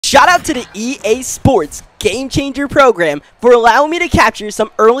Shout out to the EA Sports Game Changer program for allowing me to capture some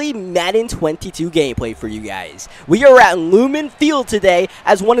early Madden 22 gameplay for you guys. We are at Lumen Field today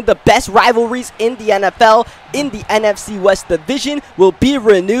as one of the best rivalries in the NFL in the NFC West Division will be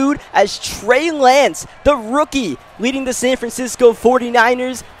renewed as Trey Lance, the rookie, leading the San Francisco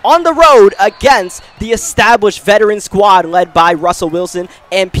 49ers on the road against the established veteran squad led by Russell Wilson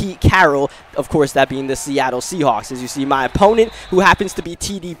and Pete Carroll. Of course, that being the Seattle Seahawks. As you see, my opponent, who happens to be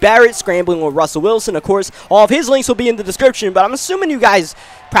TD Barrett, scrambling with Russell Wilson. Of course, all of his links will be in the description, but I'm assuming you guys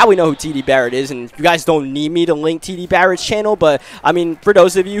probably know who TD Barrett is, and you guys don't need me to link TD Barrett's channel, but I mean, for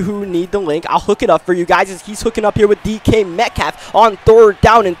those of you who need the link, I'll hook it up for you guys as he's hooking up here with DK Metcalf on 3rd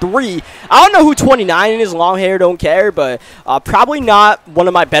down and 3. I don't know who 29 is, long hair, don't care, but probably not one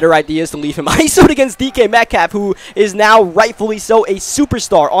of my better ideas to leave him ISO'd against DK Metcalf, who is now rightfully so a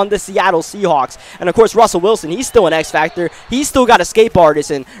superstar on the Seattle Seahawks. And of course, Russell Wilson, he's still an X Factor. He's still got escape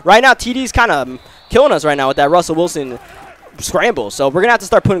artist, and right now TD's kind of killing us right now with that Russell Wilson scramble. So we're gonna have to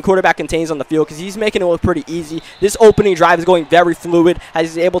start putting quarterback contains on the field because he's making it look pretty easy. This opening drive is going very fluid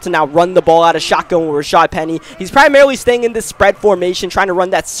as he's able to now run the ball out of shotgun with Rashad Penny. He's primarily staying in this spread formation, trying to run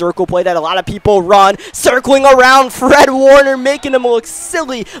that circle play that a lot of people run, circling around Fred Warner, making him look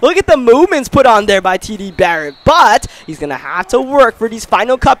silly. Look at the movements put on there by TD Barrett, but he's gonna have to work for these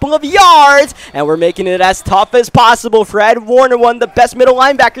final couple of yards, and we're making it as tough as possible. Fred Warner, one of the best middle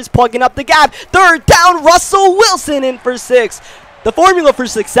linebackers, plugging up the gap. 3rd down, Russell Wilson in for 6. The formula for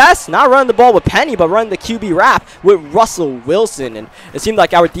success, not running the ball with Penny, but running the QB wrap with Russell Wilson. And it seemed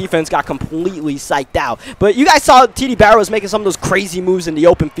like our defense got completely psyched out. But you guys saw TD Barrett was making some of those crazy moves in the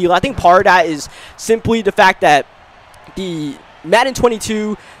open field. I think part of that is simply the fact that the Madden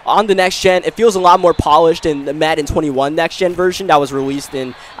 22 on the next gen, it feels a lot more polished than the Madden 21 next gen version that was released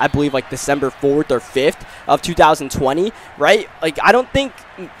in, I believe, like December 4th or 5th of 2020, right? Like, I don't think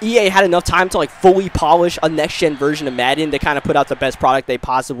EA had enough time to like fully polish a next gen version of Madden. They kind of put out the best product they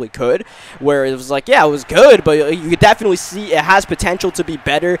possibly could, where it was like, yeah, it was good, but you could definitely see it has potential to be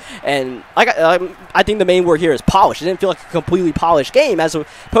better. And like I think the main word here is polish. It didn't feel like a completely polished game as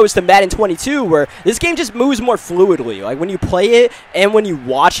opposed to Madden 22, where this game just moves more fluidly. Like when you play it and when you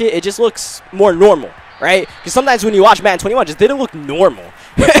watch it, it just looks more normal, right? Because sometimes when you watch Madden 21, it just didn't look normal.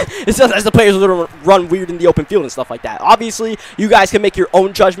 It's just as the players would run weird in the open field and stuff like that. Obviously, you guys can make your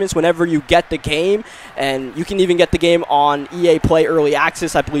own judgments whenever you get the game, and you can even get the game on EA Play Early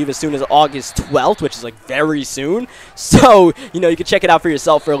Access, I believe, as soon as August 12th, which is like very soon. So, you know, you can check it out for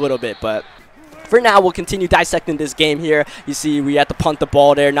yourself for a little bit, but for now, we'll continue dissecting this game here. You see, we had to punt the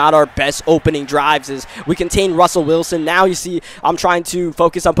ball there. Not our best opening drives as we contain Russell Wilson. Now you see I'm trying to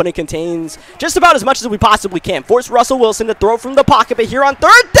focus on putting contains just about as much as we possibly can. Force Russell Wilson to throw from the pocket, but here on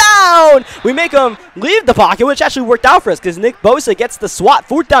 3rd down, we make him leave the pocket, which actually worked out for us because Nick Bosa gets the swat.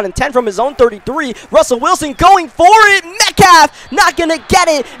 4th down and 10 from his own 33. Russell Wilson going for it. Metcalf not going to get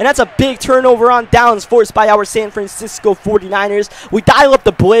it, and that's a big turnover on downs forced by our San Francisco 49ers. We dial up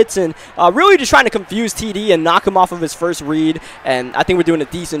the blitz and really just trying to confuse TD and knock him off of his first read, and I think we're doing a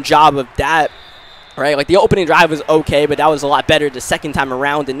decent job of that. Right, like the opening drive was okay, but that was a lot better the second time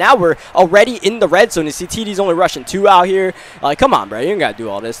around, and now we're already in the red zone. You see TD's only rushing 2 out here. Like, come on, bro, you ain't got to do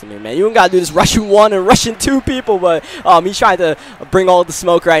all this to me, man. You ain't got to do this rushing 1 and rushing 2 people, but he's trying to bring all the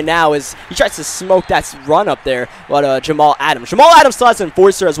smoke right now as he tries to smoke that run up there, but Jamal Adams still has an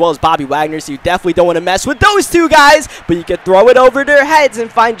enforcer as well as Bobby Wagner, so you definitely don't want to mess with those two guys, but you can throw it over their heads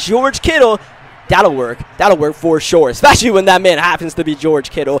and find George Kittle. That'll work for sure, especially when that man happens to be George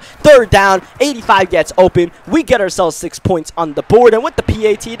Kittle. 3rd down, 85 gets open. We get ourselves 6 points on the board, and with the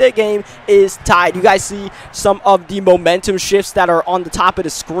PAT, the game is tied. You guys see some of the momentum shifts that are on the top of the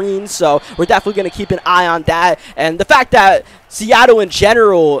screen, so we're definitely going to keep an eye on that. And the fact that Seattle in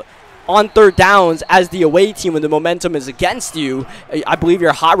general, on 3rd downs as the away team when the momentum is against you, I believe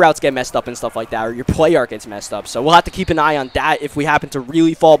your hot routes get messed up and stuff like that, or your play arc gets messed up. So we'll have to keep an eye on that if we happen to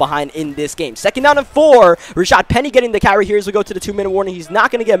really fall behind in this game. 2nd down and 4. Rashad Penny getting the carry here as we go to the 2-minute warning. He's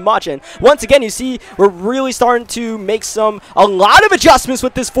not going to get much, and once again, you see we're really starting to make a lot of adjustments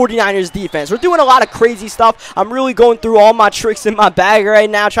with this 49ers defense. We're doing a lot of crazy stuff. I'm really going through all my tricks in my bag right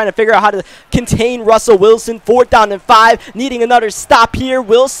now, trying to figure out how to contain Russell Wilson. 4th down and 5, needing another stop here.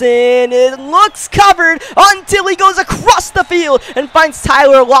 Wilson, it looks covered until he goes across the field and finds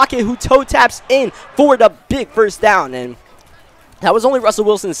Tyler Lockett, who toe taps in for the big 1st down. And That was only Russell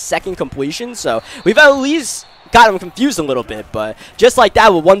Wilson's second completion, so we've at least got him confused a little bit. But just like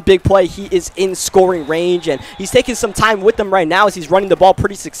that, with one big play, he is in scoring range, and he's taking some time with them right now as he's running the ball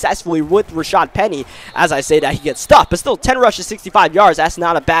pretty successfully with Rashad Penny. As I say that, he gets stuffed, but still 10 rushes, 65 yards. That's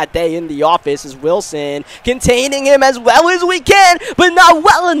not a bad day in the office. As Wilson containing him as well as we can, but not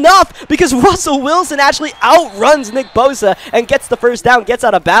well enough, because Russell Wilson actually outruns Nick Bosa and gets the first down, gets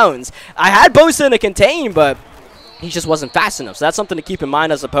out of bounds. I had Bosa in a contain, but he just wasn't fast enough. So that's something to keep in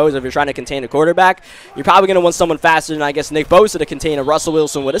mind, I suppose, if you're trying to contain a quarterback. You're probably going to want someone faster than, I guess, Nick Bosa to contain a Russell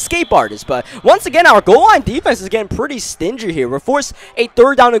Wilson with escape artist. But once again, our goal line defense is getting pretty stingy here. We're forced a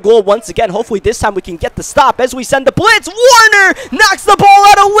 3rd down and goal once again. Hopefully this time we can get the stop as we send the blitz. Warner knocks the ball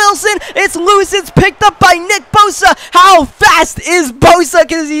out of Wilson. It's loose. It's picked up by Nick Bosa. How fast is Bosa?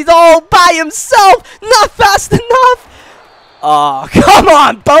 Because he's all by himself. Not fast enough. Oh, come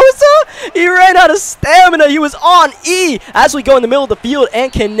on, Bosa! He ran out of stamina. He was on E as we go in the middle of the field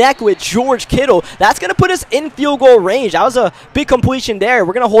and connect with George Kittle. That's going to put us in field goal range. That was a big completion there.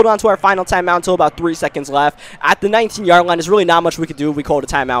 We're going to hold on to our final timeout until about 3 seconds left. At the 19-yard line, there's really not much we could do if we called a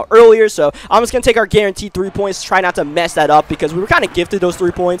timeout earlier. So I'm just going to take our guaranteed 3 points, try not to mess that up, because we were kind of gifted those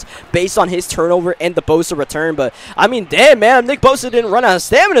 3 points based on his turnover and the Bosa return. But, I mean, damn, man, Nick Bosa didn't run out of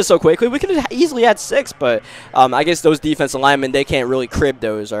stamina so quickly. We could have easily had 6, but I guess those defensive linemen, they can't really crib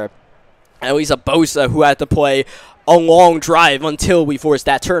those, or at least a Bosa who had to play a long drive until we forced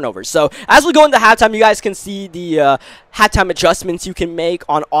that turnover. So as we go into halftime, you guys can see the halftime adjustments you can make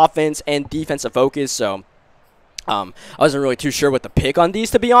on offense and defensive focus. So I wasn't really too sure what to pick on these,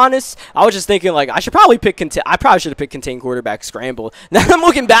 to be honest. I was just thinking, like, I should probably pick I probably should have picked contain quarterback scramble. Now I'm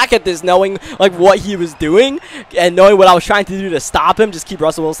looking back at this, knowing like what he was doing and knowing what I was trying to do to stop him, just keep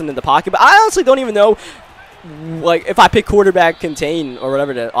Russell Wilson in the pocket. But I honestly don't even know, like, if I pick quarterback contain or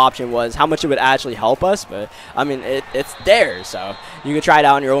whatever the option was, how much it would actually help us. But I mean, it's there, so you can try it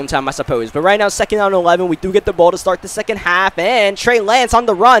out on your own time, I suppose. But right now, 2nd down and 11, we do get the ball to start the second half, and Trey Lance on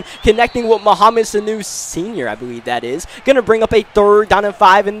the run, connecting with Mohamed Sanu Sr., I believe that is. Gonna bring up a 3rd down and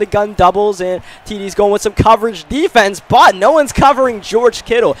 5 in the gun doubles, and TD's going with some coverage defense, but no one's covering George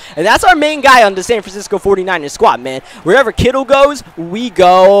Kittle, and that's our main guy on the San Francisco 49ers squad, man. Wherever Kittle goes, we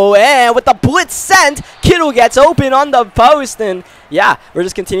go, and with the blitz sent, Kittle gets open on the post, and yeah, we're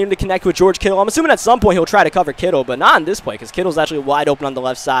just continuing to connect with George Kittle. I'm assuming at some point he'll try to cover Kittle, but not on this play, because Kittle's actually wide open on the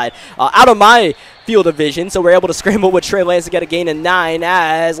left side, out of my field of vision. So we're able to scramble with Trey Lance to get a gain of 9,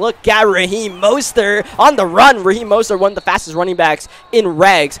 as look at Raheem Mostert on the run. Raheem Mostert, one of the fastest running backs in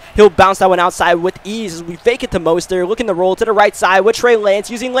regs. He'll bounce that one outside with ease as we fake it to Mostert, looking to roll to the right side with Trey Lance,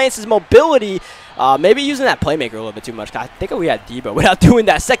 using Lance's mobility. Maybe using that playmaker a little bit too much. I think we had Debo without doing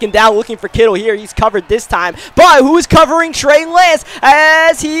that. 2nd down, looking for Kittle here. He's covered this time. But who's covering Trey Lance,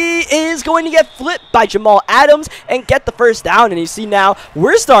 as he is going to get flipped by Jamal Adams and get the first down. And you see now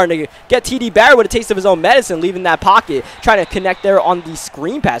we're starting to get TD Barrett with a taste of his own medicine, leaving that pocket, trying to connect there on the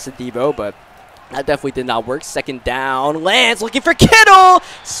screen pass to Debo, but that definitely did not work. 2nd down. Lance looking for Kittle.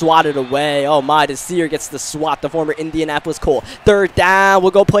 Swatted away. Oh my, Desir gets the swat, the former Indianapolis Colt. 3rd down.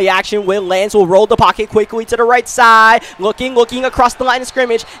 We'll go play action with Lance. We'll roll the pocket quickly to the right side. Looking across the line of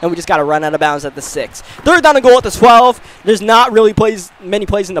scrimmage. And we just got to run out of bounds at the 6. 3rd down and goal at the 12. There's not really many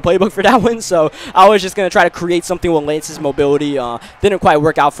plays in the playbook for that one. So I was just going to try to create something with Lance's mobility. Didn't quite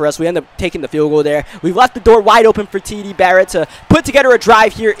work out for us. We ended up taking the field goal there. We left the door wide open for TD Barrett to put together a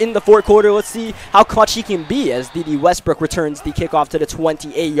drive here in the 4th quarter. Let's see how clutch he can be as D.D. Westbrook returns the kickoff to the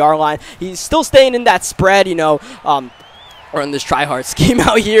 28-yard line. He's still staying in that spread, you know, or in this try-hard scheme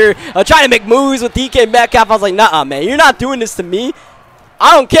out here, trying to make moves with DK Metcalf. I was like, nah, man, you're not doing this to me.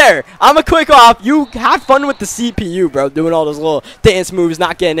 I don't care. I'm a quick off. You have fun with the CPU, bro, doing all those little dance moves,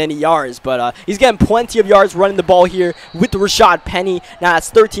 not getting any yards. But he's getting plenty of yards running the ball here with Rashad Penny. Now, that's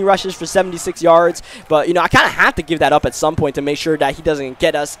 13 rushes for 76 yards. But, you know, I kind of have to give that up at some point to make sure that he doesn't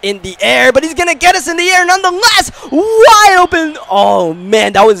get us in the air. But he's going to get us in the air nonetheless. Wide open. Oh,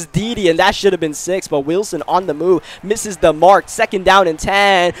 man, that was Dede, and that should have been 6. But Wilson on the move misses the mark. 2nd down and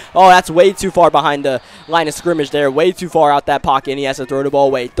 10. Oh, that's way too far behind the line of scrimmage there. Way too far out that pocket, and he has to throw the ball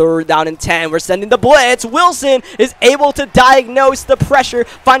away. 3rd down and 10. We're sending the blitz. Wilson is able to diagnose the pressure,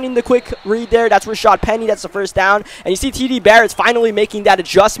 finding the quick read there. That's Rashad Penny. That's the 1st down. And you see TD Barrett's finally making that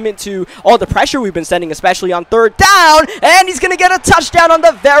adjustment to all the pressure we've been sending, especially on 3rd down. And he's going to get a touchdown on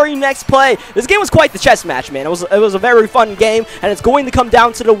the very next play. This game was quite the chess match, man. It was a very fun game, and it's going to come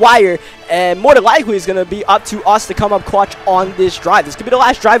down to the wire. And more than likely, it's going to be up to us to come up clutch on this drive. This could be the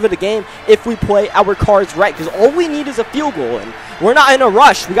last drive of the game if we play our cards right, because all we need is a field goal, and we're not in a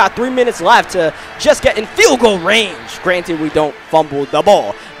rush. We got 3 minutes left to just get in field goal range. Granted, we don't fumble the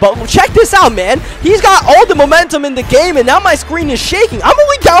ball, But check this out, man. He's got all the momentum in the game, and now my screen is shaking. I'm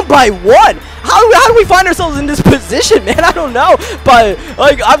only down by 1. How do we find ourselves in this position, man? I don't know. But,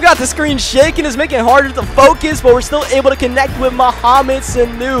 like, I've got the screen shaking. It's making it harder to focus, but we're still able to connect with Mohamed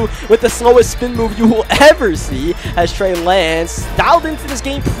Sanu with the slowest spin move you will ever see, as Trey Lance dialed into this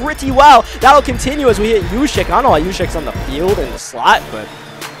game pretty well. That'll continue as we hit Yushek. I don't know why Yushek's on the field in the slot, but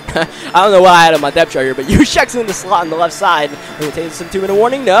I don't know what I had on my depth chart here, but Yushek's in the slot on the left side. We're going to take some 2-minute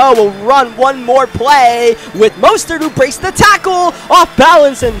warning. No, we'll run one more play with Mostert, who breaks the tackle off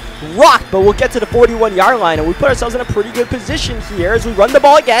balance and rocked, but we'll get to the 41-yard line, and we put ourselves in a pretty good position here as we run the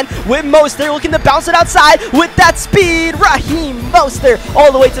ball again with Mostert looking to bounce it outside with that speed. Raheem Mostert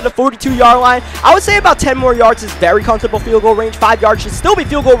all the way to the 42-yard line. I would say about 10 more yards is very comfortable field goal range. 5 yards should still be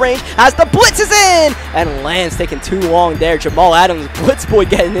field goal range as the blitz is in, and Lance taking too long there. Jamal Adams, blitz boy,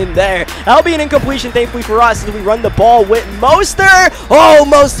 getting in there. That'll be an incompletion, thankfully for us, as we run the ball with Mostert. Oh,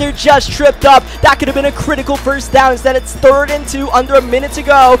 Mostert just tripped up. That could have been a critical first down. Instead, it's 3rd and 2, under a minute to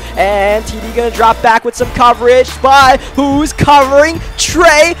go, and TD gonna drop back with some coverage, but who's covering?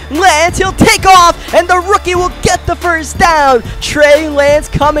 Trey Lance. He'll take off, and the rookie will get the first down. Trey Lance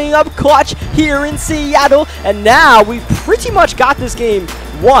coming up clutch here in Seattle, and now we've pretty much got this game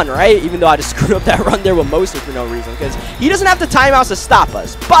won, right? Even though I just screwed up that run there with Mostert for no reason, because he doesn't have the timeouts to stop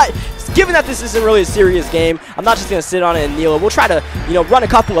us. But given that this isn't really a serious game, I'm not just going to sit on it and kneel. We'll try to, run a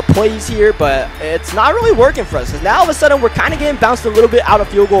couple of plays here, but it's not really working for us, because now all of a sudden we're kind of getting bounced a little bit out of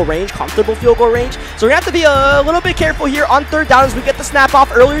field goal range, comfortable field goal range. So we're going to have to be a little bit careful here on 3rd down as we get the snap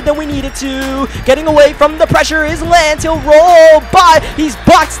off earlier than we needed to. Getting away from the pressure is Lance. He'll roll, but he's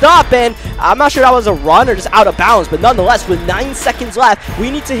boxed up, and I'm not sure that was a run or just out of bounds, but nonetheless, with 9 seconds left,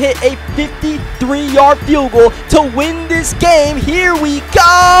 we need to hit a 53-yard field goal to win this game. Here we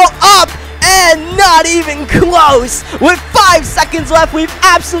go, up, and not even close. With 5 seconds left, we've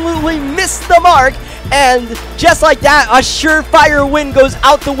absolutely missed the mark. And just like that, a surefire win goes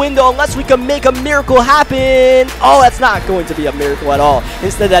out the window unless we can make a miracle happen. Oh, that's not going to be a miracle at all.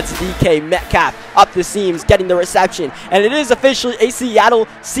 Instead, that's DK Metcalf up the seams, getting the reception. And it is officially a Seattle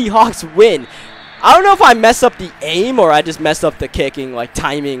Seahawks win. I don't know if I messed up the aim or I just messed up the kicking, like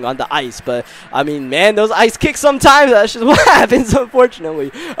timing on the ice. But, I mean, man, those ice kicks sometimes, that's just what happens,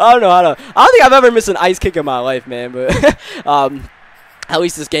 unfortunately. I don't think I've ever missed an ice kick in my life, man. But, at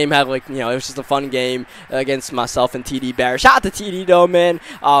least this game had, it was just a fun game against myself and TD Bear. Shout out to TD, though, man.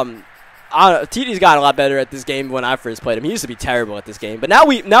 TD's gotten a lot better at this game when I first played him. He used to be terrible at this game, but now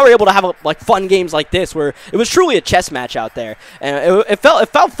we're able to have fun games like this where it was truly a chess match out there, and it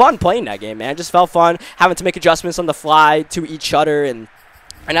felt fun playing that game, man. It just felt fun having to make adjustments on the fly to each other, and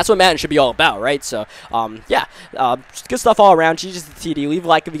that's what Madden should be all about, right? So, yeah, good stuff all around. GG's to TD. Leave a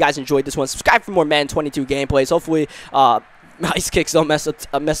like if you guys enjoyed this one. Subscribe for more Madden 22 gameplays. Hopefully, ice kicks don't mess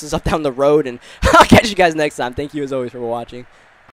us up down the road, and I'll catch you guys next time. Thank you as always for watching.